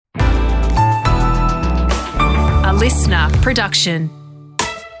listener production.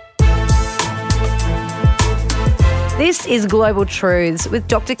 This is Global Truths with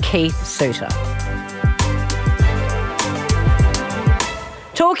Dr. Keith Suter.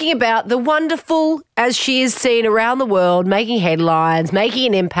 Talking about the wonderful, as she is seen around the world, making headlines, making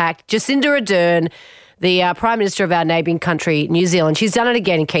an impact, Jacinda Adern, the Prime Minister of our neighbouring country, New Zealand. She's done it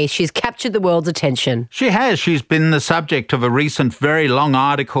again, Keith. She's captured the world's attention. She has. She's been the subject of a recent very long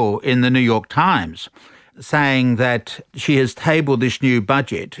article in the New York Times saying that she has tabled this new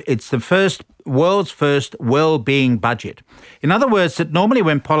budget. It's the world's first well-being budget. In other words, that normally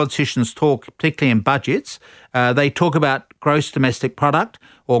when politicians talk, particularly in budgets, they talk about gross domestic product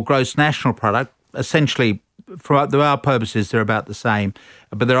or gross national product. Essentially, for our purposes, they're about the same,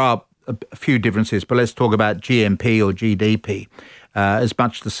 but there are a few differences. But let's talk about GMP or GDP, as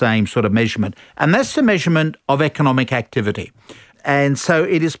much the same sort of measurement. And that's the measurement of economic activity. And so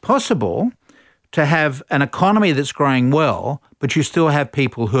it is possible to have an economy that's growing well, but you still have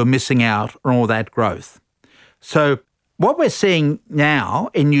people who are missing out on all that growth. So what we're seeing now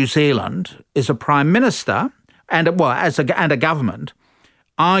in New Zealand is a Prime Minister and a government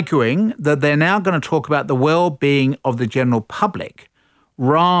arguing that they're now going to talk about the well-being of the general public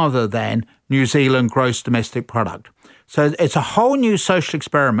rather than New Zealand gross domestic product. So it's a whole new social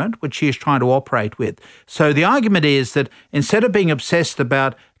experiment which she is trying to operate with. So the argument is that instead of being obsessed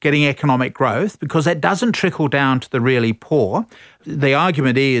about getting economic growth, because that doesn't trickle down to the really poor, the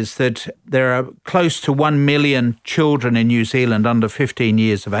argument is that there are close to 1 million children in New Zealand under 15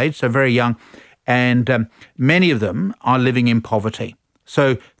 years of age, so very young, and many of them are living in poverty.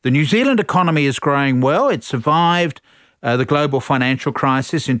 So the New Zealand economy is growing well. It survived the global financial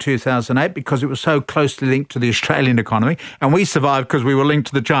crisis in 2008 because it was so closely linked to the Australian economy, and we survived because we were linked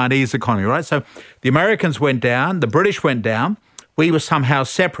to the Chinese economy, right? So the Americans went down, the British went down, we were somehow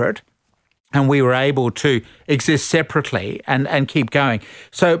separate, and we were able to exist separately and keep going.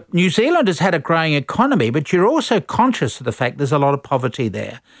 So New Zealand has had a growing economy, but you're also conscious of the fact there's a lot of poverty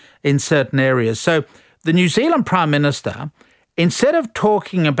there in certain areas. So the New Zealand Prime Minister, instead of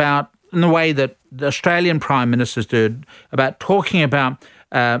talking about in the way that the Australian Prime Ministers did, about talking about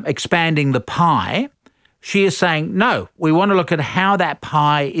expanding the pie, she is saying, no, we want to look at how that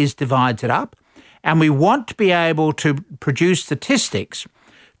pie is divided up, and we want to be able to produce statistics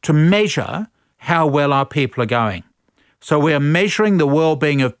to measure how well our people are going. So we are measuring the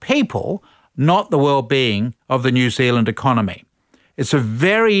well-being of people, not the well-being of the New Zealand economy. It's a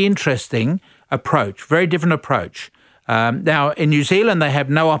very interesting approach, very different approach. Now, in New Zealand, they have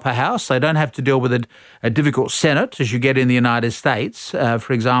no upper house. They don't have to deal with a difficult Senate, as you get in the United States,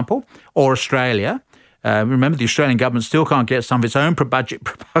 for example, or Australia. Remember, the Australian government still can't get some of its own budget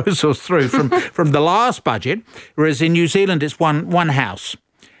proposals through from the last budget, whereas in New Zealand, it's one house.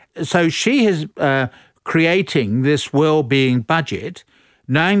 So she is creating this well-being budget,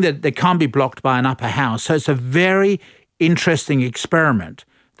 knowing that they can't be blocked by an upper house. So it's a very interesting experiment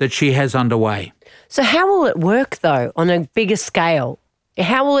that she has underway. So how will it work, though, on a bigger scale?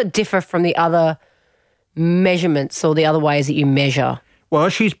 How will it differ from the other measurements or the other ways that you measure? Well,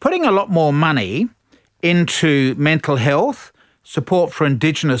 she's putting a lot more money into mental health, support for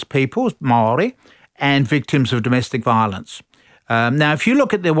Indigenous peoples, Māori, and victims of domestic violence. Now, if you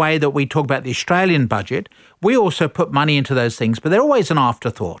look at the way that we talk about the Australian budget, we also put money into those things, but they're always an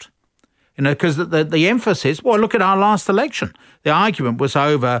afterthought. Because the emphasis, well, look at our last election. The argument was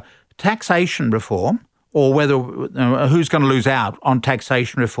over taxation reform or whether who's going to lose out on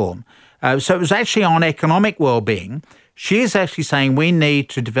taxation reform. So it was actually on economic well-being. She is actually saying we need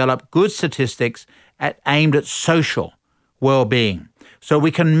to develop good statistics aimed at social well-being. So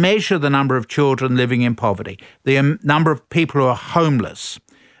we can measure the number of children living in poverty, the number of people who are homeless.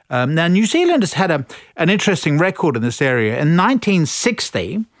 Now, New Zealand has had an interesting record in this area. In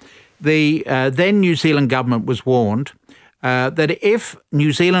 1960, the then New Zealand government was warned that if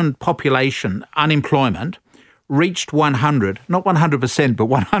New Zealand population unemployment reached 100, not 100%, but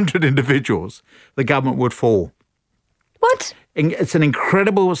 100 individuals, the government would fall. What? It's an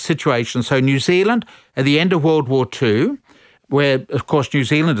incredible situation. So New Zealand, at the end of World War II, where, of course, New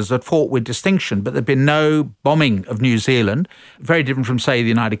Zealanders had fought with distinction, but there'd been no bombing of New Zealand, very different from, say, the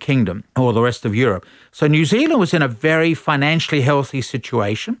United Kingdom or the rest of Europe. So New Zealand was in a very financially healthy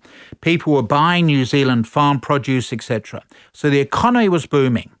situation. People were buying New Zealand farm produce, etc. So the economy was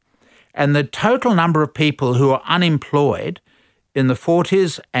booming. And the total number of people who were unemployed in the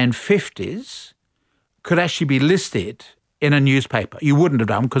 40s and 50s could actually be listed in a newspaper. You wouldn't have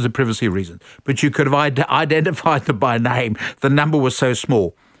done because of privacy reasons, but you could have identified them by name. The number was so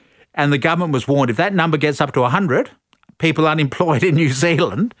small. And the government was warned, if that number gets up to 100 people unemployed in New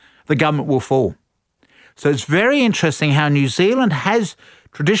Zealand, the government will fall. So it's very interesting how New Zealand has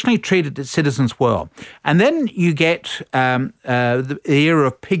traditionally treated its citizens well. And then you get the era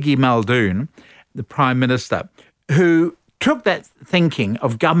of Piggy Muldoon, the Prime Minister, who took that thinking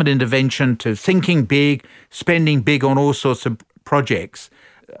of government intervention to thinking big, spending big on all sorts of projects.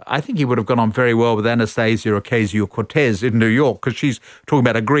 I think he would have gone on very well with Anastasia Ocasio-Cortez in New York because she's talking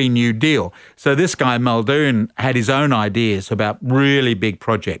about a Green New Deal. So this guy Muldoon had his own ideas about really big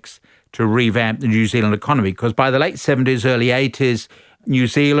projects to revamp the New Zealand economy, because by the late 70s, early 80s, New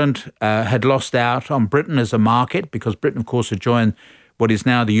Zealand had lost out on Britain as a market, because Britain, of course, had joined what is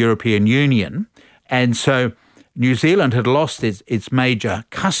now the European Union. And so New Zealand had lost its major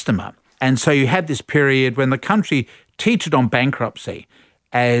customer. And so you had this period when the country teetered on bankruptcy,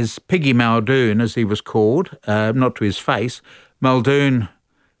 as Piggy Muldoon, as he was called, not to his face, Muldoon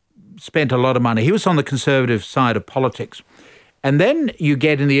spent a lot of money. He was on the conservative side of politics. And then you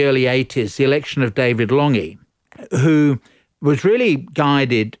get in the early 80s the election of David Lange, who was really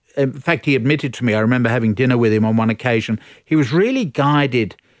guided. In fact, he admitted to me, I remember having dinner with him on one occasion, he was really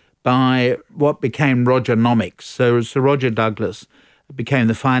guided by what became Rogernomics. So Sir Roger Douglas became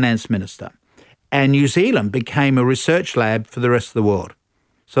the finance minister, and New Zealand became a research lab for the rest of the world.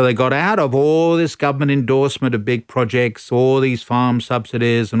 So they got out of all this government endorsement of big projects, all these farm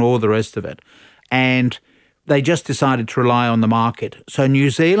subsidies and all the rest of it, and they just decided to rely on the market. So New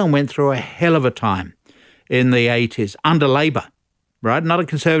Zealand went through a hell of a time in the 80s under Labor, right? Not a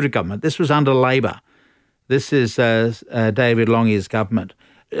conservative government. This was under Labor. This is David Lange's government.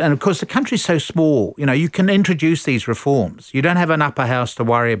 And, of course, the country's so small, you can introduce these reforms. You don't have an upper house to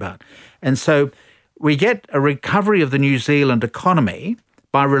worry about. And so we get a recovery of the New Zealand economy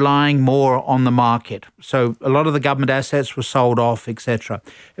by relying more on the market. So a lot of the government assets were sold off, etc.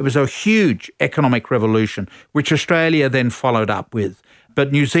 It was a huge economic revolution, which Australia then followed up with.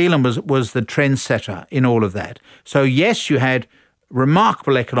 But New Zealand was the trendsetter in all of that. So yes, you had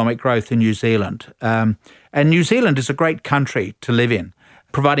remarkable economic growth in New Zealand. And New Zealand is a great country to live in,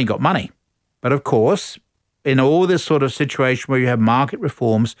 providing you got money. But of course, in all this sort of situation where you have market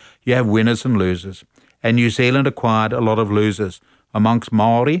reforms, you have winners and losers. And New Zealand acquired a lot of losers amongst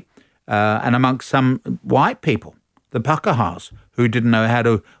Maori and amongst some white people, the Pakahas, who didn't know how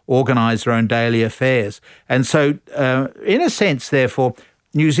to organise their own daily affairs. And so, in a sense, therefore,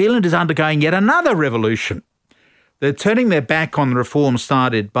 New Zealand is undergoing yet another revolution. They're turning their back on the reforms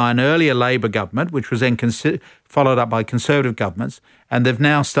started by an earlier Labor government, which was then followed up by Conservative governments, and they've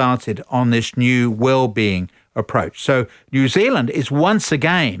now started on this new well-being approach. So New Zealand is once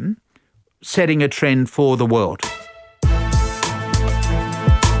again setting a trend for the world.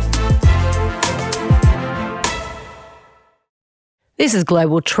 This is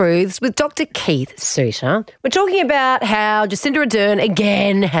Global Truths with Dr. Keith Suter. We're talking about how Jacinda Adern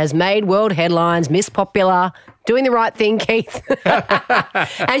again has made world headlines, Miss Popular, doing the right thing, Keith.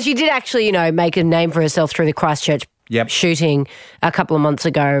 And she did actually, make a name for herself through the Christchurch shooting a couple of months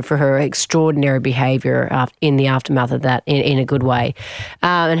ago for her extraordinary behaviour in the aftermath of that in a good way,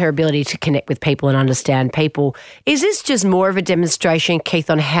 and her ability to connect with people and understand people. Is this just more of a demonstration,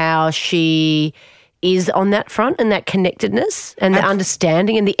 Keith, on how she is on that front and that connectedness and the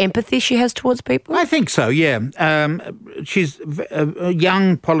understanding and the empathy she has towards people? I think so, yeah. She's a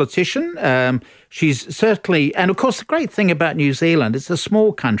young politician. She's certainly, and of course the great thing about New Zealand, it's a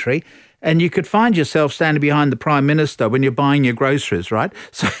small country, and you could find yourself standing behind the Prime Minister when you're buying your groceries, right?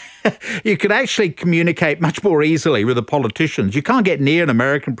 So you could actually communicate much more easily with the politicians. You can't get near an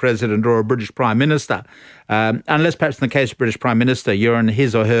American president or a British Prime Minister, unless perhaps in the case of British Prime Minister, you're in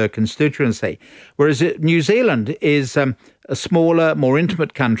his or her constituency. Whereas New Zealand is a smaller, more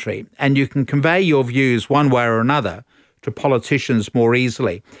intimate country, and you can convey your views one way or another to politicians more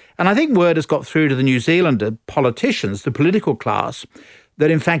easily. And I think word has got through to the New Zealander politicians, the political class, that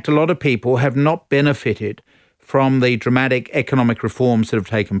in fact a lot of people have not benefited from the dramatic economic reforms that have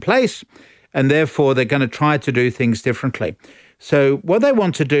taken place, and therefore they're going to try to do things differently. So what they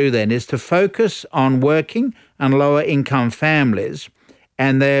want to do then is to focus on working and lower income families,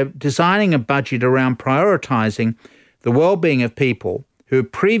 and they're designing a budget around prioritising the well-being of people who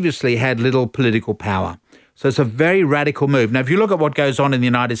previously had little political power. So it's a very radical move. Now, if you look at what goes on in the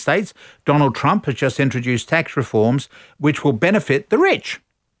United States, Donald Trump has just introduced tax reforms which will benefit the rich.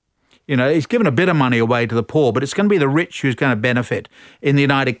 He's given a bit of money away to the poor, but it's going to be the rich who's going to benefit. In the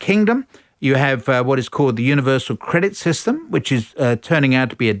United Kingdom, you have what is called the universal credit system, which is turning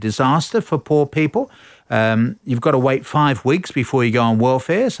out to be a disaster for poor people. You've got to wait 5 weeks before you go on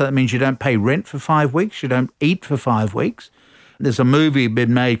welfare, so that means you don't pay rent for 5 weeks, you don't eat for 5 weeks. There's a movie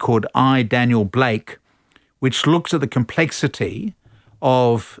been made called I, Daniel Blake, which looks at the complexity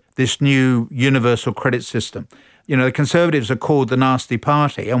of this new universal credit system. You know, the Conservatives are called the nasty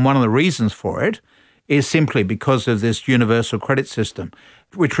party, and one of the reasons for it is simply because of this universal credit system,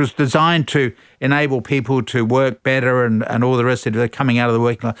 which was designed to enable people to work better and all the rest of it. They're coming out of the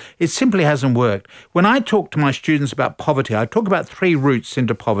working life. It simply hasn't worked. When I talk to my students about poverty, I talk about 3 routes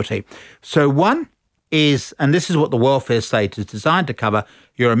into poverty. So one is, and this is what the welfare state is designed to cover,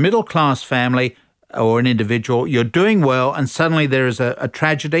 you're a middle-class family or an individual, you're doing well, and suddenly there is a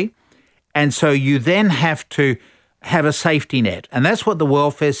tragedy, and so you then have to have a safety net. And that's what the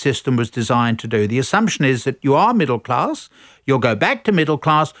welfare system was designed to do. The assumption is that you are middle class, you'll go back to middle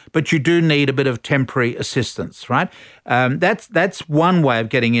class, but you do need a bit of temporary assistance, right? That's one way of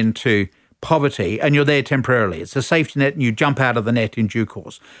getting into poverty, and you're there temporarily. It's a safety net and you jump out of the net in due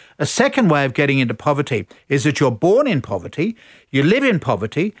course. A second way of getting into poverty is that you're born in poverty, you live in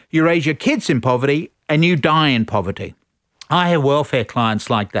poverty, you raise your kids in poverty, and you die in poverty. I have welfare clients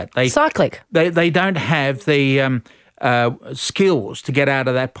like that. Cyclic. They don't have the skills to get out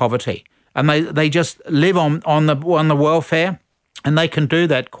of that poverty, and they just live on the welfare, and they can do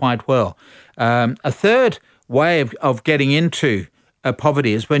that quite well. A third way of getting into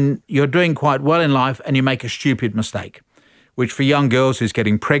poverty is when you're doing quite well in life and you make a stupid mistake, which for young girls is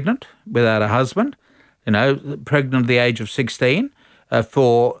getting pregnant without a husband, pregnant at the age of 16.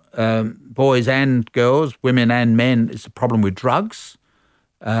 For boys and girls, women and men, it's a problem with drugs.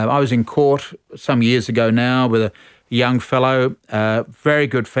 I was in court some years ago now with a young fellow, very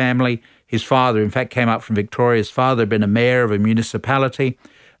good family. His father, in fact, came up from Victoria. His father had been a mayor of a municipality,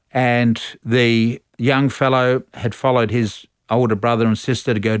 and the young fellow had followed his older brother and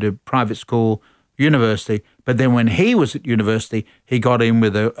sister to go to private school, university. But then when he was at university, he got in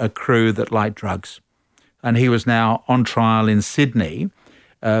with a crew that liked drugs. And he was now on trial in Sydney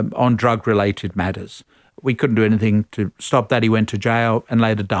on drug-related matters. We couldn't do anything to stop that. He went to jail and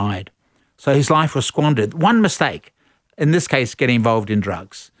later died. So his life was squandered. One mistake, in this case, getting involved in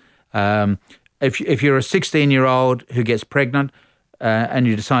drugs. If you're a 16-year-old who gets pregnant and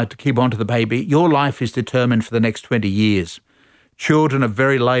you decide to keep on to the baby, your life is determined for the next 20 years. Children are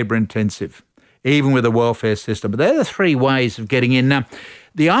very labour-intensive, even with a welfare system. But they're the 3 ways of getting in. Now,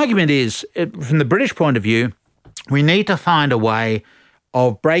 the argument is, from the British point of view, we need to find a way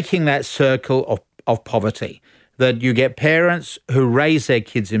of breaking that circle of poverty, that you get parents who raise their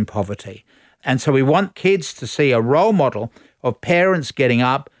kids in poverty. And so we want kids to see a role model of parents getting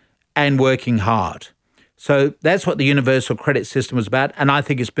up and working hard. So that's what the universal credit system was about, and I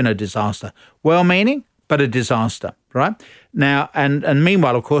think it's been a disaster. Well-meaning, but a disaster, right? Now, and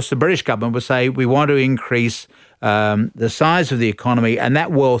meanwhile, of course, the British government will say we want to increase the size of the economy, and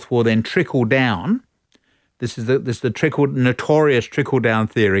that wealth will then trickle down. This is the notorious trickle-down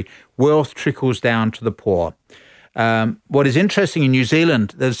theory. Wealth trickles down to the poor. What is interesting in New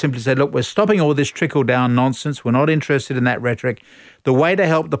Zealand, they've simply said, look, we're stopping all this trickle-down nonsense. We're not interested in that rhetoric. The way to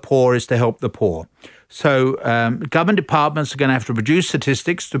help the poor is to help the poor. So government departments are going to have to produce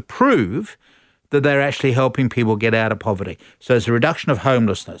statistics to prove that they're actually helping people get out of poverty. So it's a reduction of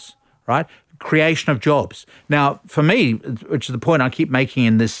homelessness, right? Creation of jobs. Now, for me, which is the point I keep making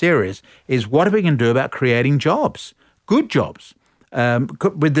in this series, is what are we going to do about creating jobs, good jobs,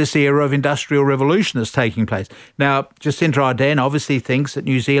 with this era of industrial revolution that's taking place. Now, Jacinda Adern obviously thinks that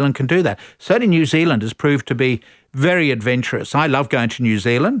New Zealand can do that. Certainly New Zealand has proved to be very adventurous. I love going to New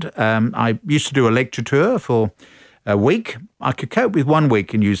Zealand. I used to do a lecture tour for a week. I could cope with 1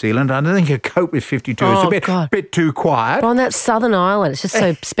 week in New Zealand. I don't think I could cope with 52. It's a bit too quiet. On that southern island, it's just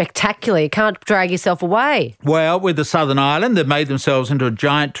so spectacular. You can't drag yourself away. Well, with the southern island, they've made themselves into a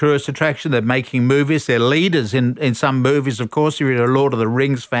giant tourist attraction. They're making movies. They're leaders in some movies, of course, if you're a Lord of the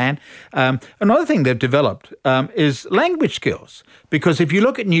Rings fan. Another thing they've developed is language skills. Because if you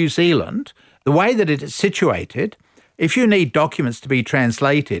look at New Zealand, the way that it is situated, if you need documents to be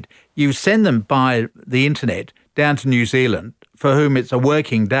translated, you send them by the internet down to New Zealand, for whom it's a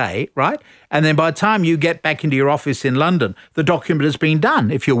working day, right? And then by the time you get back into your office in London, the document has been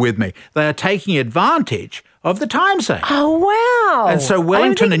done, if you're with me. They are taking advantage of the time zone. Oh, wow. And so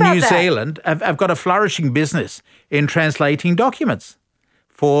Wellington and New Zealand have got a flourishing business in translating documents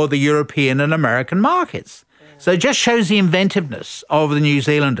for the European and American markets. So it just shows the inventiveness of the New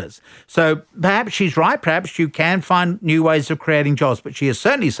Zealanders. So perhaps she's right. Perhaps you can find new ways of creating jobs. But she is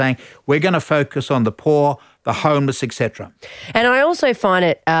certainly saying we're going to focus on the poor, the homeless, etc. And I also find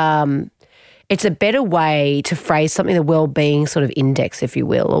it it's a better way to phrase something, the well-being sort of index, if you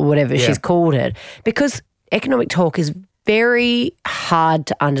will, or whatever she's called it, because economic talk is very hard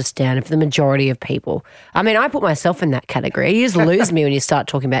to understand for the majority of people. I mean, I put myself in that category. You just lose me when you start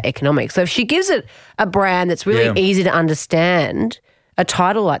talking about economics. So if she gives it a brand that's really easy to understand, a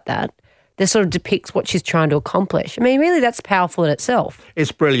title like that sort of depicts what she's trying to accomplish. I mean, really, that's powerful in itself.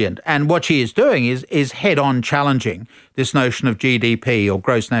 It's brilliant. And what she is doing is head-on challenging this notion of GDP or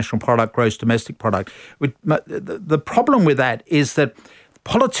gross national product, gross domestic product. The problem with that is that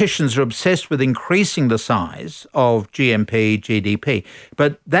politicians are obsessed with increasing the size of GDP,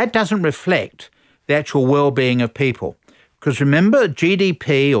 but that doesn't reflect the actual well-being of people. Because remember,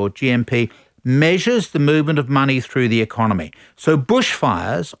 GDP or GMP measures the movement of money through the economy. So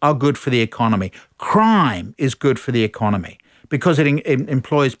bushfires are good for the economy. Crime is good for the economy because it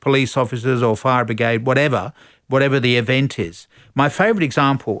employs police officers or fire brigade, whatever the event is. My favourite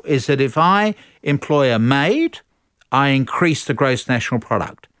example is that if I employ a maid, I increase the gross national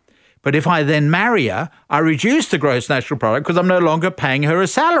product. But if I then marry her, I reduce the gross national product because I'm no longer paying her a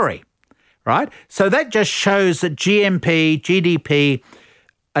salary, right? So that just shows that GDP,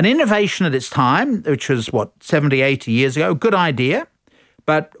 an innovation at its time, which was, 70, 80 years ago, good idea,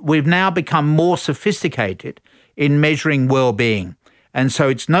 but we've now become more sophisticated in measuring well-being. And so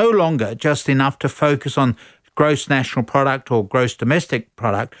it's no longer just enough to focus on gross national product or gross domestic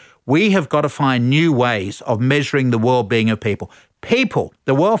product. We have got to find new ways of measuring the well-being of people. People,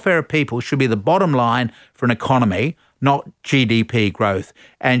 the welfare of people should be the bottom line for an economy, not GDP growth.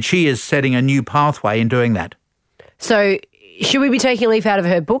 And she is setting a new pathway in doing that. So should we be taking a leaf out of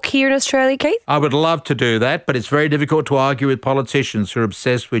her book here in Australia, Keith? I would love to do that, but it's very difficult to argue with politicians who are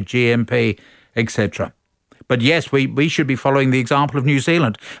obsessed with GMP, etc. But yes, we should be following the example of New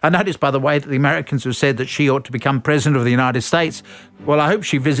Zealand. I noticed, by the way, that the Americans have said that she ought to become President of the United States. Well, I hope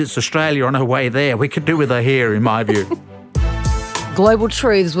she visits Australia on her way there. We could do with her here, in my view. Global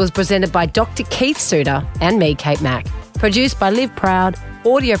Truths was presented by Dr. Keith Suter and me, Kate Mack. Produced by Liv Proud.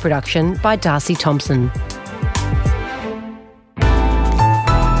 Audio production by Darcy Thompson.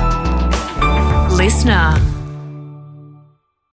 Listener.